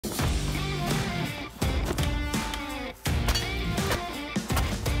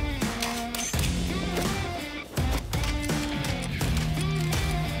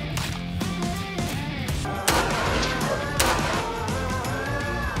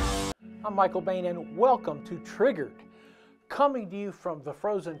I'm Michael Bain and welcome to Triggered, coming to you from the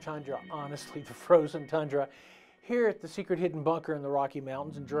frozen tundra, honestly the frozen tundra, here at the secret hidden bunker in the Rocky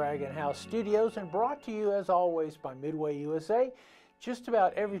Mountains in Dragon House Studios, and brought to you as always by Midway USA. Just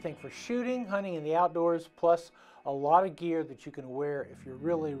about everything for shooting, hunting in the outdoors, plus a lot of gear that you can wear if you're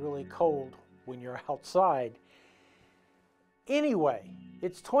really, really cold when you're outside. Anyway,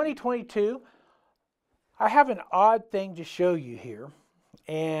 it's 2022. I have an odd thing to show you here,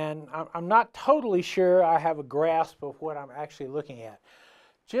 and I'm not totally sure I have a grasp of what I'm actually looking at.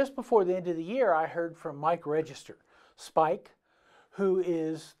 Just before the end of the year, I heard from Mike Register, Spike, who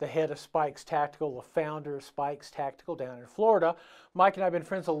is the head of Spike's Tactical, the founder of Spike's Tactical down in Florida. Mike and I have been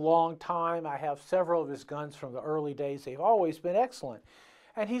friends a long time. I have several of his guns from the early days. They've always been excellent.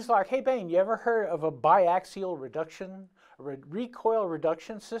 And he's like, hey, Bain, you ever heard of a bi-axial recoil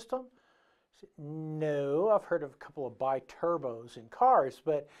reduction system? No, I've heard of a couple of bi-turbos in cars,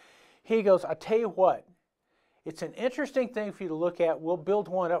 but he goes, I tell you what, it's an interesting thing for you to look at. We'll build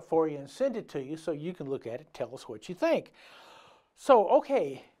one up for you and send it to you so you can look at it, tell us what you think. So,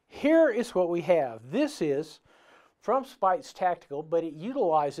 okay, here is what we have. This is from Spike's Tactical, but it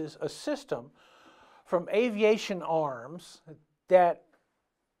utilizes a system from Aviator Arms that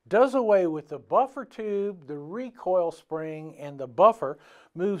does away with the buffer tube, the recoil spring, and the buffer,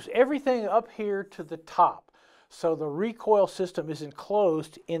 moves everything up here to the top. So the recoil system is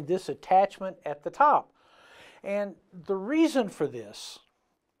enclosed in this attachment at the top. And the reason for this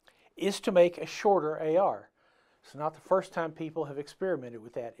is to make a shorter AR. It's not the first time people have experimented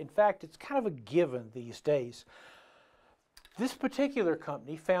with that. In fact, it's kind of a given these days. This particular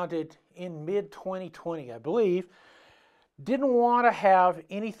company, founded in mid-2020, I believe, didn't want to have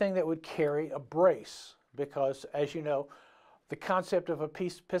anything that would carry a brace because, as you know, the concept of a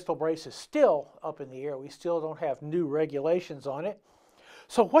pistol brace is still up in the air. We still don't have new regulations on it.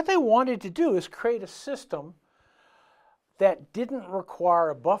 So what they wanted to do is create a system that didn't require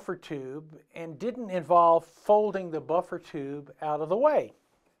a buffer tube and didn't involve folding the buffer tube out of the way.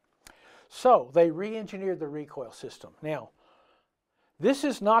 So they re-engineered the recoil system. Now, this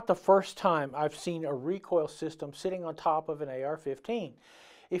is not the first time I've seen a recoil system sitting on top of an AR-15.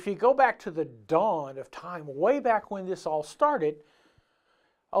 If you go back to the dawn of time, way back when this all started,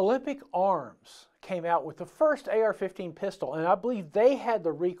 Aviator Arms came out with the first AR-15 pistol, and I believe they had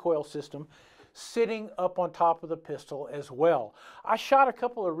the recoil system sitting up on top of the pistol as well. I shot a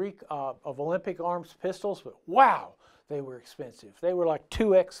couple of Aviator Arms pistols, but wow, they were expensive. They were like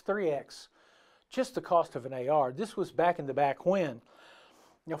 2x, 3x, just the cost of an AR. This was back in the back when.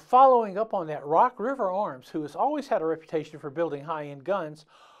 Now, following up on that, Rock River Arms, who has always had a reputation for building high-end guns,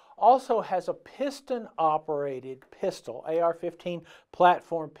 also has a piston-operated pistol, AR-15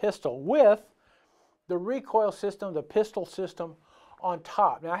 platform pistol, with the recoil system, the pistol system on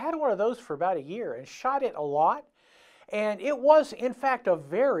top. Now, I had one of those for about a year and shot it a lot, and it was, in fact, a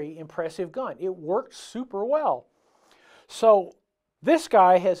very impressive gun. It worked super well. So this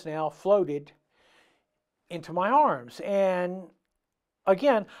guy has now floated into my arms, and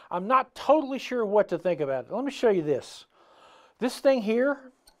again, I'm not totally sure what to think about it. Let me show you this. This thing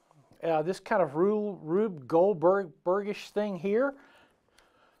here, this kind of Rube Goldbergish thing here,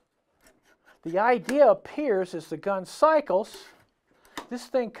 the idea appears as the gun cycles, this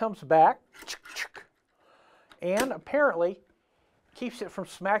thing comes back and apparently keeps it from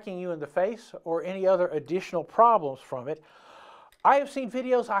smacking you in the face or any other additional problems from it. I have seen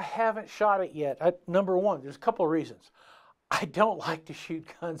videos, I haven't shot it yet. Number one, there's a couple of reasons. I don't like to shoot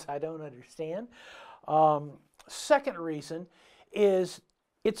guns I don't understand. Second reason is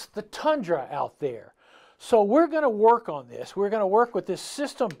it's the tundra out there. So we're going to work on this. We're going to work with this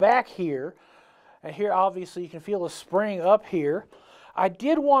system back here. And here, obviously, you can feel the spring up here. I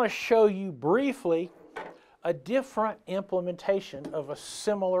did want to show you briefly a different implementation of a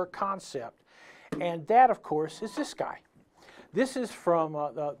similar concept. And that, of course, is this guy. This is from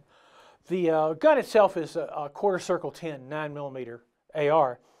the gun itself is a quarter circle 10 9mm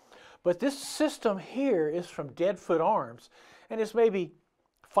AR, but this system here is from Deadfoot Arms, and it's maybe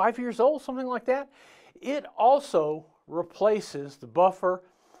 5 years old, something like that. It also replaces the buffer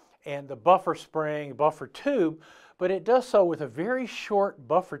and the buffer spring, buffer tube, but it does so with a very short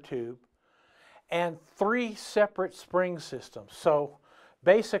buffer tube and 3 separate spring systems. So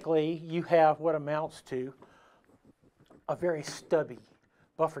basically, you have what amounts to a very stubby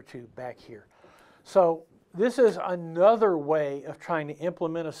buffer tube back here. So this is another way of trying to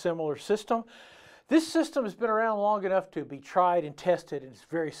implement a similar system. This system has been around long enough to be tried and tested, and it's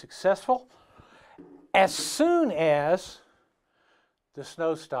very successful. As soon as the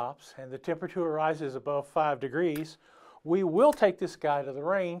snow stops and the temperature rises above 5 degrees, We will take this guy to the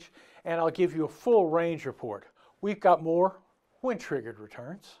range, and I'll give you a full range report. We've got more when Triggered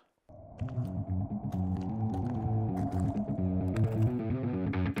returns.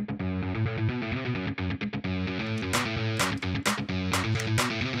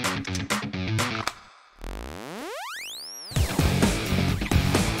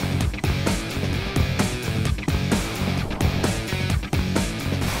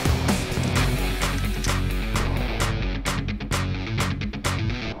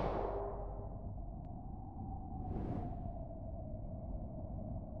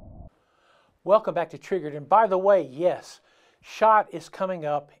 Welcome back to Triggered. And by the way, yes, SHOT is coming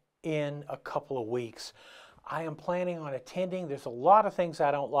up in a couple of weeks. I am planning on attending. There's a lot of things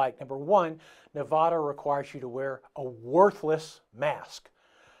I don't like. Number one, Nevada requires you to wear a worthless mask.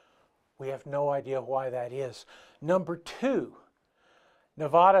 We have no idea why that is. Number two,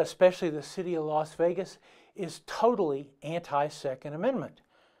 Nevada, especially the city of Las Vegas, is totally anti-Second Amendment.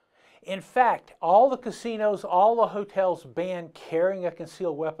 In fact, all the casinos, all the hotels ban carrying a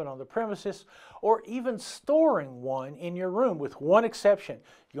concealed weapon on the premises or even storing one in your room, with one exception.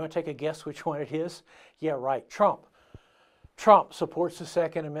 You want to take a guess which one it is? Yeah, right, Trump. Trump supports the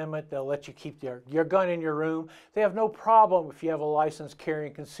Second Amendment. They'll let you keep your gun in your room. They have no problem if you have a license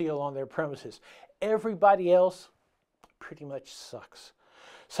carrying conceal on their premises. Everybody else pretty much sucks.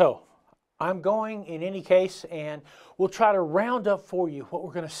 So, I'm going in any case, and we'll try to round up for you what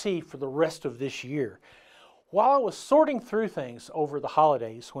we're going to see for the rest of this year. While I was sorting through things over the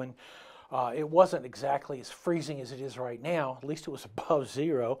holidays, when it wasn't exactly as freezing as it is right now, at least it was above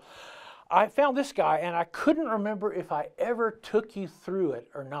zero, I found this guy, and I couldn't remember if I ever took you through it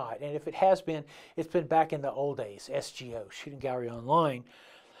or not. And if it has been, it's been back in the old days, SGO, Shooting Gallery Online.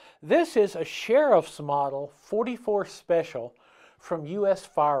 This is a Sheriff's Model 44 Special from U.S.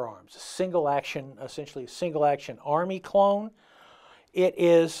 Firearms, single action, essentially a single action Army clone. It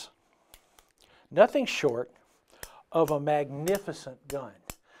is nothing short of a magnificent gun.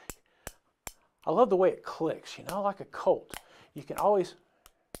 I love the way it clicks, you know, like a Colt. You can always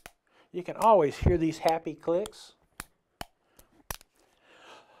hear these happy clicks.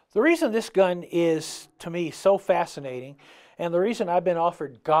 The reason this gun is, to me, so fascinating, and the reason I've been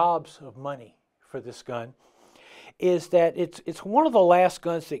offered gobs of money for this gun, is that it's one of the last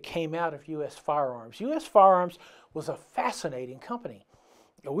guns that came out of U.S. Firearms. U.S. Firearms was a fascinating company.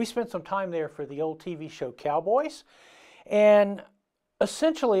 We spent some time there for the old TV show Cowboys, and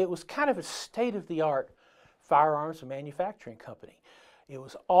essentially it was kind of a state-of-the-art firearms manufacturing company. It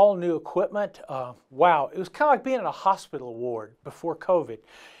was all new equipment. Wow, it was kind of like being in a hospital ward before COVID.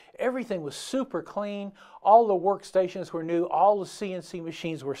 Everything was super clean. All the workstations were new. All the CNC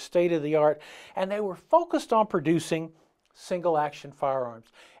machines were state-of-the-art. And they were focused on producing single-action firearms.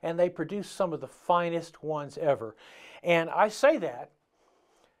 And they produced some of the finest ones ever. And I say that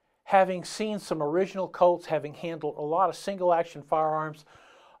having seen some original Colts, having handled a lot of single-action firearms,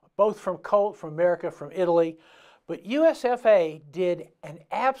 both from Colt, from America, from Italy. But U.S.F.A. did an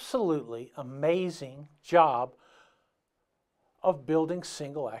absolutely amazing job of building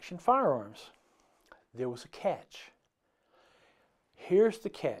single-action firearms. There was a catch. Here's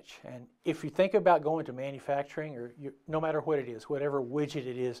the catch. And if you think about going to manufacturing, or no matter what it is, whatever widget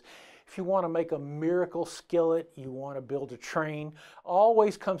it is, if you want to make a miracle skillet, you want to build a train,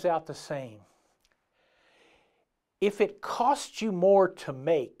 always comes out the same. If it costs you more to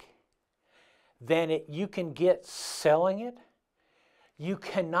make than you can get selling it, you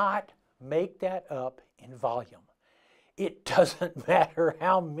cannot make that up in volume. It doesn't matter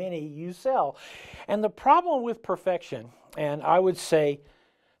how many you sell. And the problem with perfection, and I would say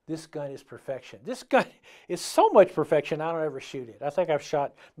this gun is perfection. This gun is so much perfection, I don't ever shoot it. I think I've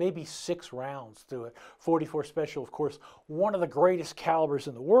shot maybe 6 rounds through it. 44 Special, of course, one of the greatest calibers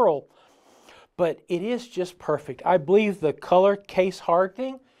in the world. But it is just perfect. I believe the color case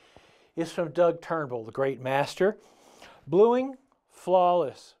hardening is from Doug Turnbull, the great master. Bluing,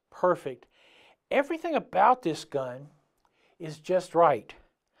 flawless, perfect. Everything about this gun is just right.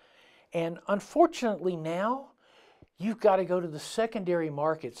 And unfortunately now, you've got to go to the secondary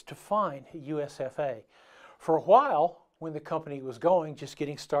markets to find U.S.F.A. For a while, when the company was going, just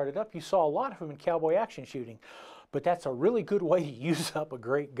getting started up, you saw a lot of them in cowboy action shooting. But that's a really good way to use up a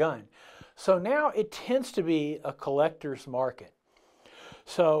great gun. So now it tends to be a collector's market.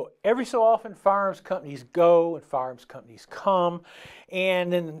 So every so often firearms companies go and firearms companies come,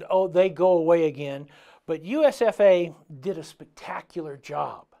 and then they go away again. But U.S.F.A. did a spectacular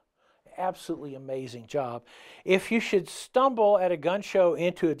job, absolutely amazing job. If you should stumble at a gun show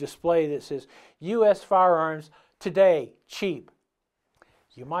into a display that says U.S. Firearms today, cheap,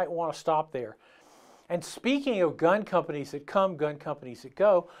 you might want to stop there. And speaking of gun companies that come, gun companies that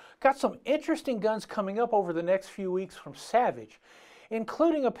go, got some interesting guns coming up over the next few weeks from Savage,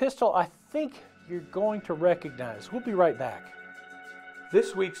 including a pistol I think you're going to recognize. We'll be right back.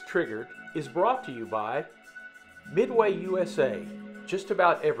 This week's Triggered is brought to you by Midway USA, just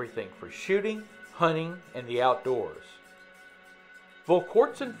about everything for shooting, hunting, and the outdoors.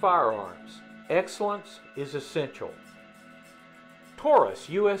 Volquartsen Firearms, excellence is essential. Taurus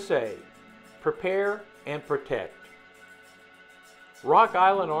USA, prepare and protect. Rock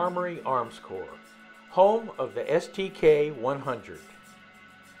Island Armory Arms Corps, home of the STK 100.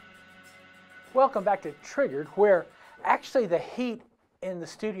 Welcome back to Triggered, where actually the heat in the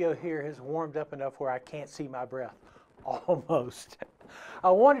studio here has warmed up enough where I can't see my breath. Almost.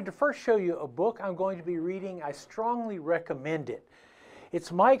 I wanted to first show you a book I'm going to be reading. I strongly recommend it.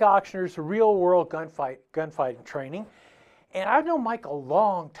 It's Mike Ochsner's Real World Gunfighting Training. And I've known Mike a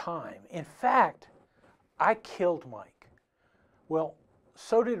long time. In fact, I killed Mike. Well,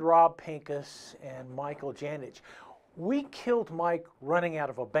 so did Rob Pincus and Michael Janich. We killed Mike running out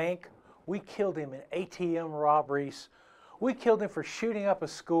of a bank. We killed him in ATM robberies. We killed him for shooting up a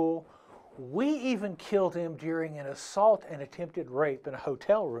school. We even killed him during an assault and attempted rape in a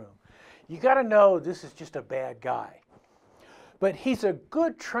hotel room. You got to know this is just a bad guy. But he's a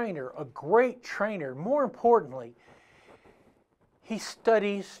good trainer, a great trainer. More importantly, he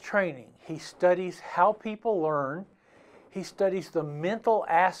studies training. He studies how people learn. He studies the mental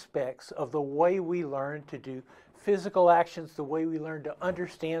aspects of the way we learn to do physical actions, the way we learn to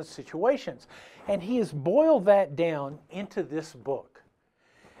understand situations. And he has boiled that down into this book.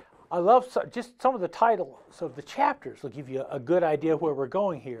 I love just some of the titles of the chapters will give you a good idea where we're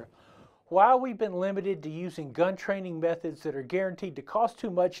going here. While we've been limited to using gun training methods that are guaranteed to cost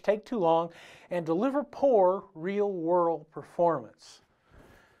too much, take too long, and deliver poor real-world performance.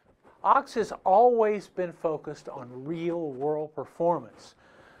 Ox has always been focused on real-world performance.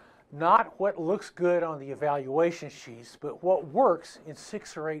 Not what looks good on the evaluation sheets, but what works in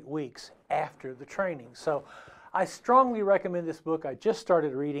 6 or 8 weeks after the training. So I strongly recommend this book. I just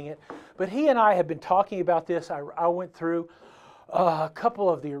started reading it, but he and I have been talking about this. I went through a couple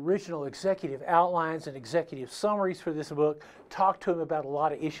of the original executive outlines and executive summaries for this book, talked to him about a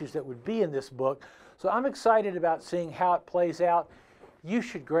lot of issues that would be in this book. So I'm excited about seeing how it plays out. You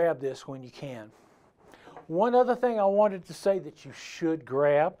should grab this when you can. One other thing I wanted to say that you should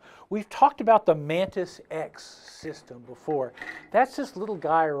grab, we've talked about the Mantis X system before. That's this little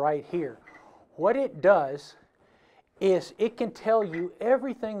guy right here. What it does is it can tell you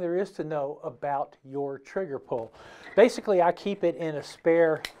everything there is to know about your trigger pull. Basically, I keep it in a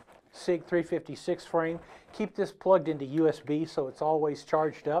spare SIG 356 frame, keep this plugged into USB so it's always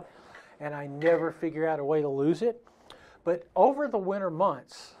charged up, and I never figure out a way to lose it. But over the winter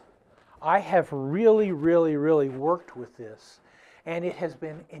months, I have really worked with this, and it has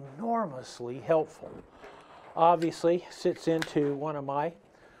been enormously helpful. Obviously, sits into one of my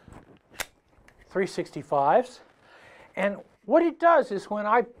 365s, and what it does is when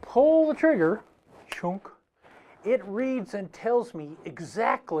I pull the trigger, chunk, it reads and tells me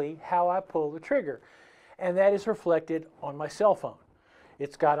exactly how I pull the trigger, and that is reflected on my cell phone.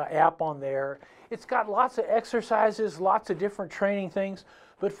 It's got an app on there. It's got lots of exercises, lots of different training things.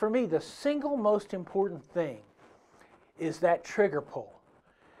 But for me, the single most important thing is that trigger pull.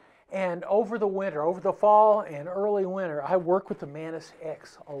 And over the winter, over the fall and early winter, I work with the Mantis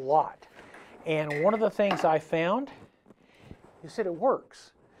X a lot. And one of the things I found is that it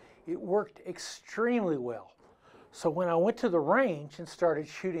works. It worked extremely well. So when I went to the range and started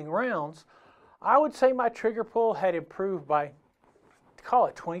shooting rounds, I would say my trigger pull had improved by, call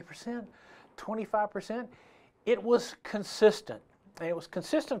it 20%, 25%. It was consistent. And it was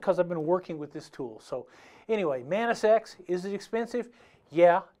consistent because I've been working with this tool. So anyway, Mantis X, is it expensive?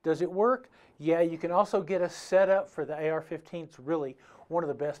 Yeah. Does it work? Yeah. You can also get a setup for the AR-15. It's really one of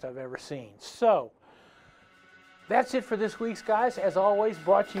the best I've ever seen. So that's it for this week's, guys. As always,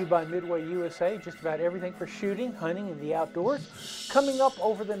 brought to you by Midway USA. Just about everything for shooting, hunting, and the outdoors. Coming up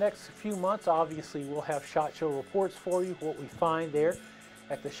over the next few months, obviously, we'll have SHOT Show reports for you, what we find there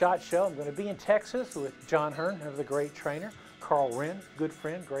at the SHOT Show. I'm going to be in Texas with John Hearn, another great trainer. Carl Wren, good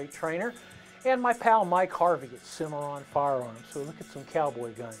friend, great trainer, and my pal Mike Harvey at Cimarron Firearms. So look at some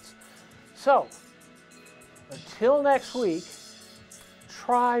cowboy guns. So, until next week,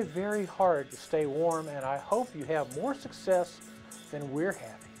 try very hard to stay warm, and I hope you have more success than we're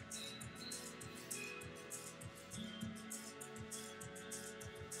having.